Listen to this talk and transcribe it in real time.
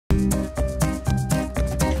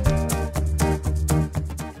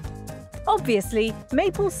Obviously,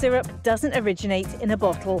 maple syrup doesn't originate in a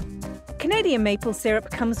bottle. Canadian maple syrup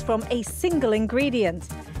comes from a single ingredient: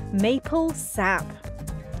 maple sap.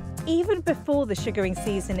 Even before the sugaring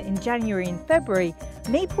season in January and February,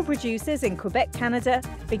 maple producers in Quebec, Canada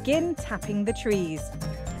begin tapping the trees.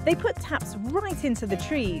 They put taps right into the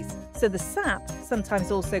trees, so the sap, sometimes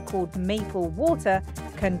also called maple water,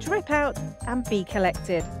 can drip out and be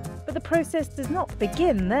collected. But the process does not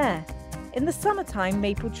begin there. In the summertime,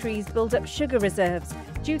 maple trees build up sugar reserves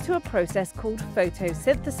due to a process called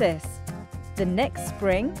photosynthesis. The next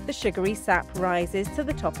spring, the sugary sap rises to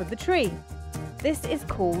the top of the tree. This is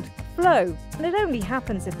called flow, and it only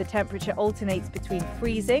happens if the temperature alternates between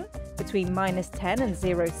freezing, between -10 and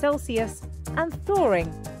 0 Celsius, and thawing,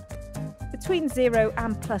 between 0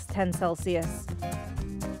 and +10 Celsius.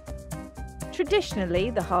 Traditionally,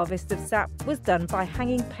 the harvest of sap was done by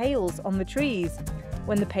hanging pails on the trees.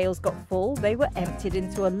 When the pails got full, they were emptied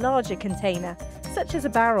into a larger container, such as a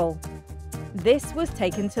barrel. This was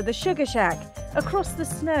taken to the sugar shack, across the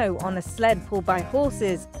snow on a sled pulled by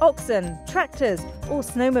horses, oxen, tractors, or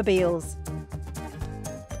snowmobiles.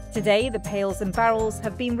 Today, the pails and barrels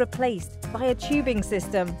have been replaced by a tubing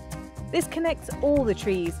system. This connects all the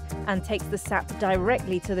trees and takes the sap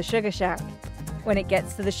directly to the sugar shack. When it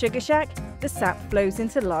gets to the sugar shack, the sap flows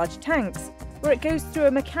into large tanks, where it goes through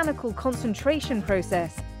a mechanical concentration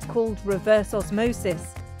process called reverse osmosis.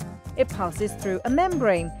 It passes through a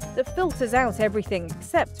membrane that filters out everything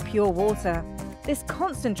except pure water. This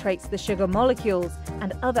concentrates the sugar molecules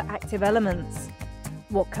and other active elements.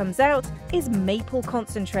 What comes out is maple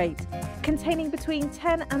concentrate, containing between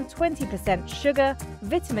 10 and 20% sugar,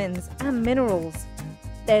 vitamins, and minerals.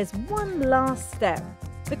 There's one last step.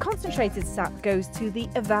 The concentrated sap goes to the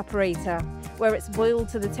evaporator, where it's boiled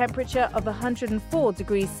to the temperature of 104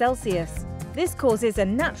 degrees Celsius. This causes a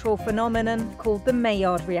natural phenomenon called the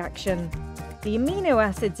Maillard reaction. The amino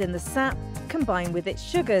acids in the sap combine with its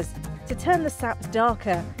sugars to turn the sap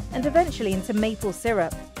darker and eventually into maple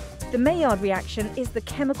syrup. The Maillard reaction is the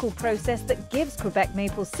chemical process that gives Quebec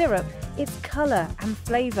maple syrup its colour and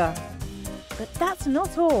flavour. But that's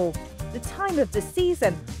not all. The time of the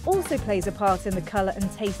season also plays a part in the colour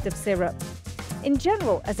and taste of syrup. In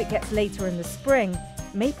general, as it gets later in the spring,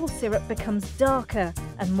 maple syrup becomes darker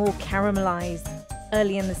and more caramelised.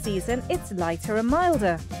 Early in the season, it's lighter and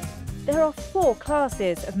milder. There are 4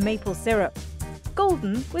 classes of maple syrup: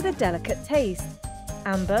 golden with a delicate taste,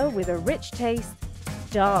 amber with a rich taste,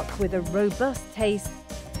 dark with a robust taste,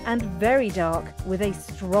 and very dark with a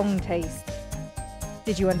strong taste.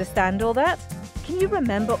 Did you understand all that? Can you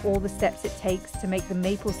remember all the steps it takes to make the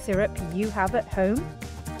maple syrup you have at home?